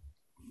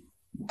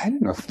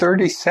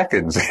 30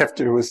 seconds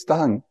after it was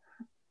done,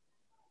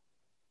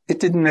 it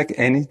didn't make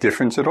any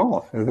difference at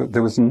all.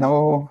 There was it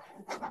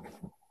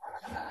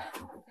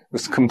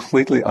was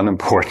completely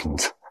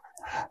unimportant.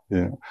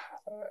 And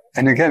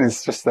again,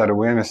 it's just that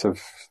awareness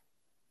of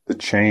the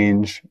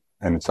change,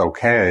 and it's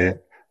okay.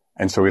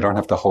 And so we don't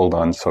have to hold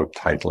on so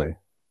tightly.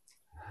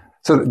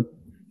 So,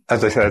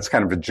 as I said, it's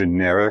kind of a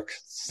generic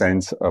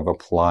sense of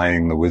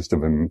applying the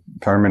wisdom of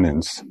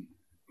impermanence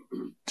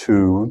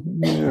to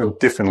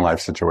different life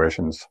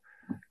situations.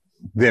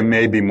 There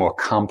may be more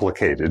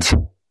complicated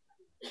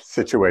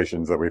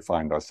situations that we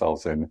find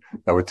ourselves in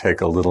that would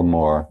take a little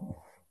more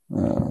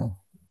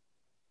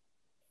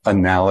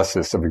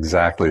analysis of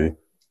exactly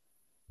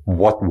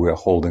what we're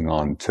holding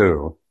on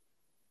to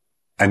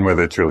and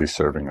whether it's really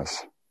serving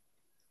us.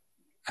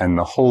 And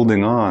the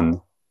holding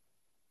on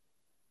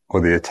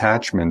or the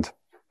attachment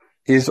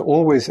is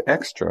always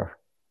extra,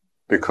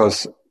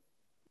 because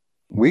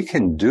we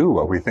can do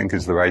what we think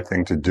is the right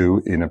thing to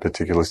do in a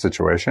particular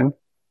situation,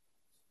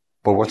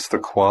 but what's the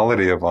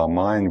quality of our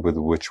mind with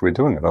which we're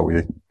doing it? Are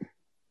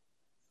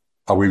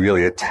we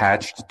really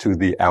attached to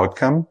the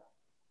outcome?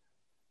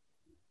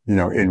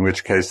 In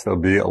which case there'll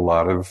be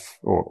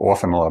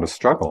often a lot of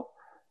struggle.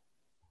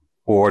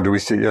 Or do we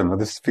see,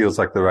 this feels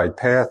like the right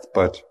path,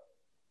 but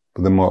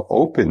with a more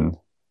open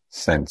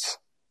sense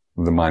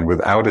of the mind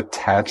without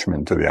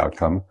attachment to the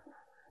outcome.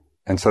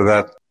 And so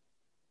that,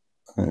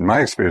 in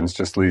my experience,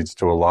 just leads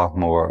to a lot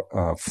more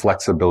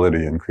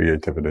flexibility and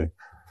creativity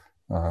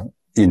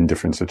in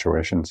different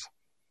situations.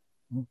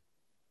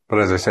 But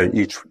as I say,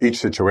 each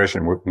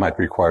situation might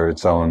require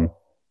its own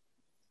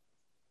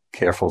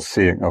careful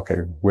seeing.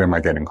 Okay, where am I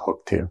getting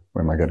hooked here?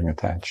 Where am I getting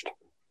attached?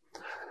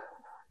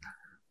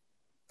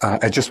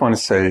 I just want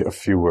to say a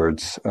few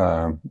words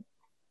about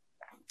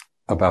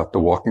the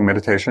walking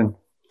meditation.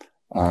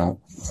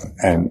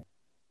 And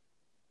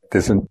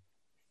there's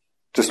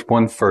just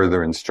one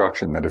further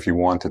instruction that if you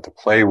wanted to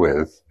play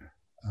with,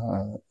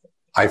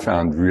 I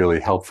found really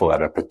helpful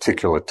at a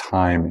particular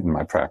time in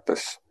my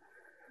practice.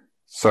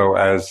 So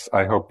as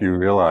I hope you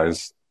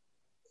realize,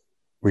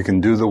 we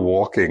can do the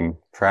walking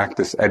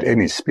practice at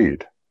any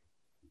speed.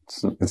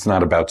 It's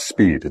not about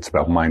speed, it's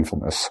about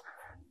mindfulness.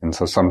 And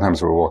so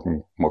sometimes we're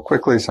walking more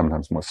quickly,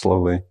 sometimes more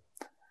slowly.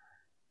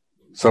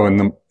 So in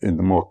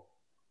the more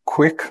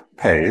quick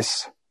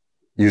pace,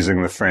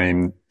 using the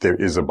frame, there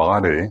is a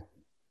body,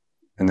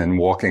 and then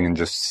walking and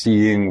just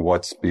seeing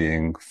what's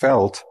being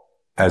felt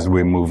as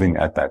we're moving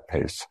at that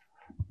pace.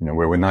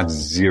 Where we're not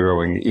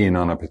zeroing in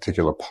on a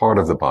particular part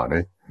of the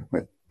body,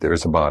 but there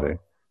is a body.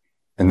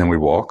 And then we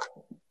walk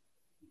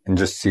and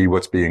just see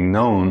what's being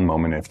known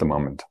moment after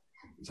moment.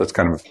 So it's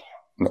kind of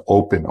an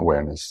open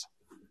awareness.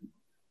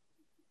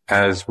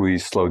 As we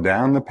slow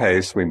down the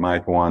pace, we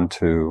might want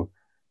to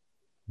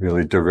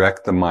really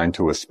direct the mind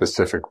to a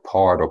specific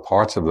part or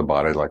parts of the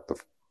body, like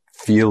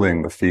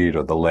feeling the feet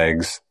or the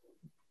legs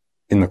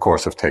in the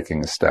course of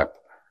taking a step.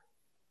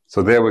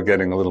 So there we're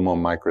getting a little more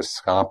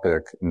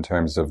microscopic in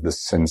terms of the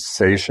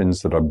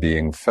sensations that are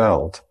being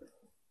felt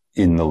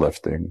in the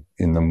lifting,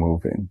 in the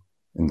moving,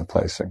 in the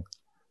placing.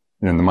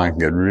 The mind can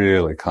get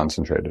really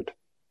concentrated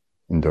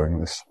in doing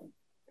this.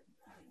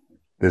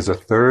 There's a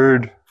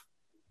third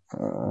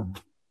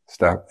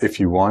step. If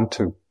you want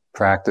to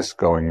practice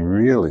going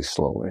really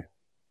slowly,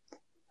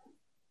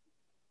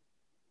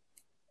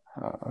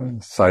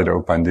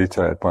 Sayadaw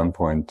Pandita at one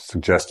point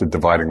suggested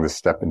dividing this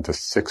step into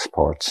 6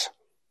 parts.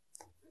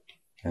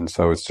 And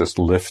so it's just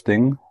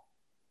lifting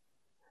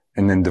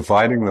and then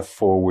dividing the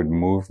forward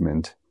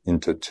movement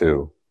into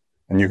 2.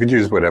 And you could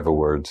use whatever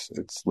words.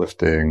 It's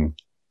lifting,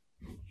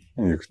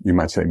 you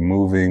might say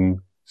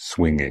moving,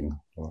 swinging,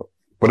 or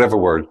whatever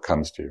word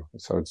comes to you.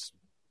 So it's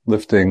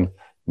lifting,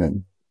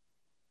 then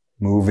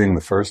moving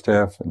the first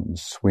half, and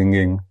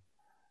swinging,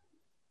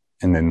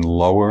 and then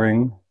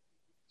lowering.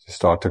 You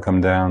start to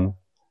come down,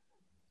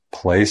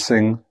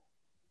 placing,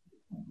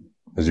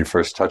 as you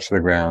first touch the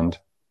ground,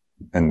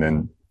 and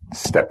then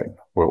stepping,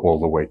 where all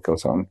the weight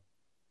goes on.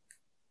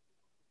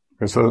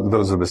 So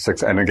those are the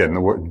 6. And again,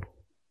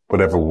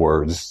 whatever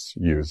words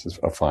used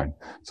are fine.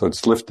 So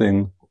it's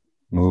lifting,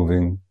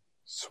 moving,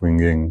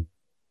 swinging,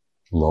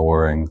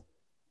 lowering,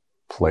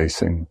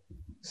 placing,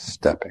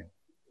 stepping.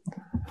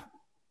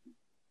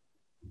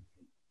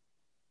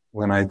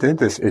 When I did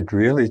this, it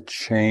really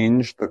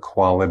changed the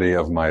quality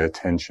of my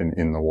attention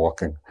in the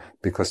walking,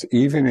 because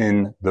even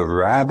in the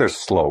rather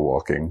slow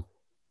walking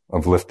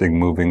of lifting,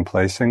 moving,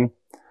 placing,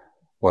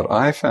 what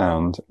I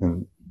found,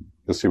 and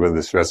you'll see whether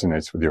this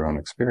resonates with your own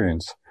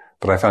experience,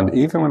 but I found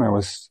even when I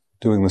was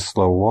doing the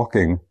slow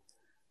walking,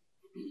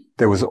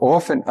 there was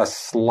often a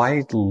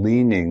slight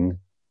leaning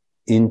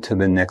into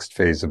the next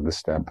phase of the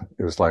step.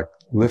 It was like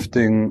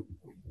lifting,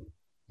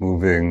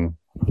 moving,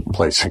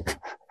 placing.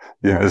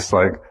 It's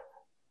like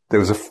there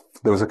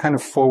was a kind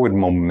of forward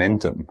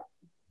momentum,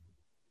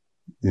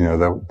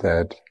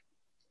 that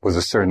was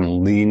a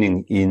certain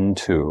leaning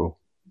into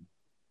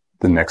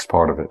the next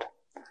part of it.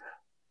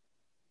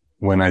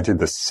 When I did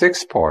the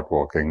 6-part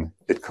walking,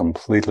 it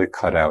completely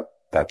cut out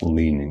that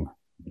leaning.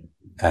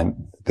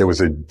 And there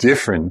was a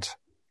different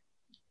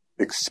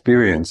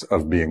experience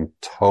of being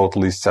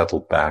totally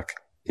settled back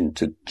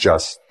into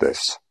just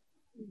this,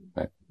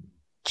 right?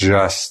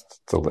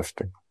 Just the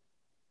lifting.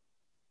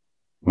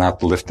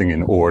 Not lifting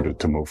in order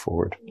to move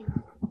forward.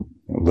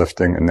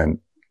 Lifting and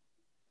then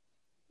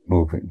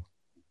moving,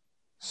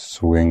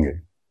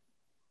 swinging,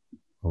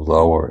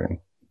 lowering,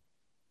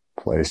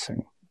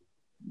 placing,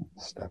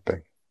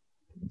 stepping.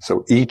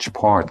 So each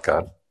part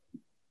got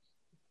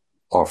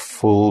our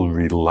full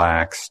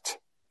relaxed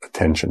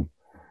attention.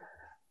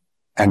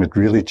 And it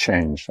really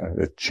changed.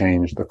 It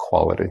changed the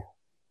quality,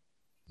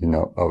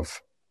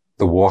 of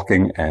the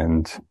walking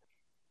and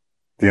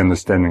the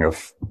understanding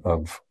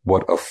of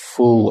what a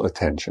full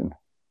attention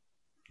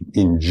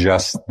in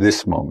just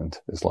this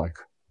moment is like,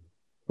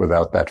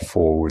 without that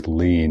forward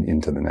lean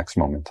into the next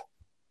moment.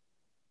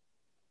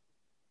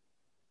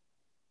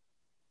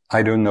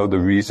 I don't know the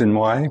reason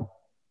why,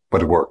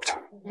 but it worked.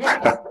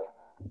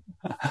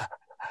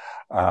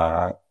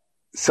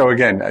 So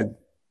again,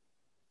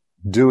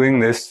 doing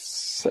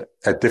this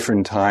at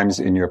different times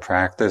in your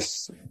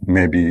practice,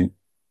 maybe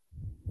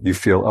you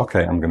feel,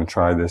 okay, I'm going to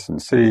try this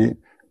and see.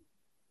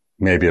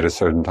 Maybe at a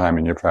certain time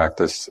in your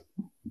practice,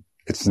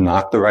 it's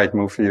not the right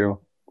move for you,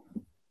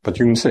 but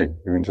you can see.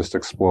 You can just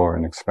explore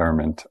and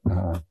experiment.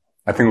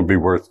 I think it would be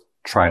worth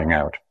trying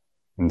out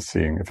and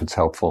seeing if it's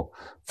helpful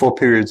for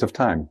periods of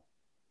time.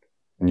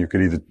 And you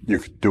could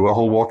do a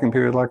whole walking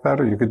period like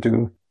that, or you could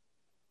do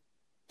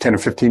 10 or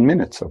 15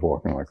 minutes of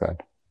walking like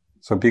that.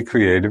 So be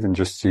creative and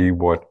just see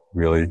what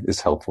really is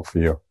helpful for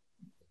you.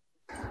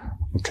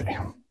 Okay.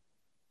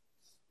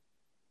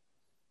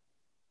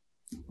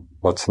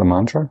 What's the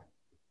mantra?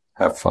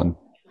 Have fun.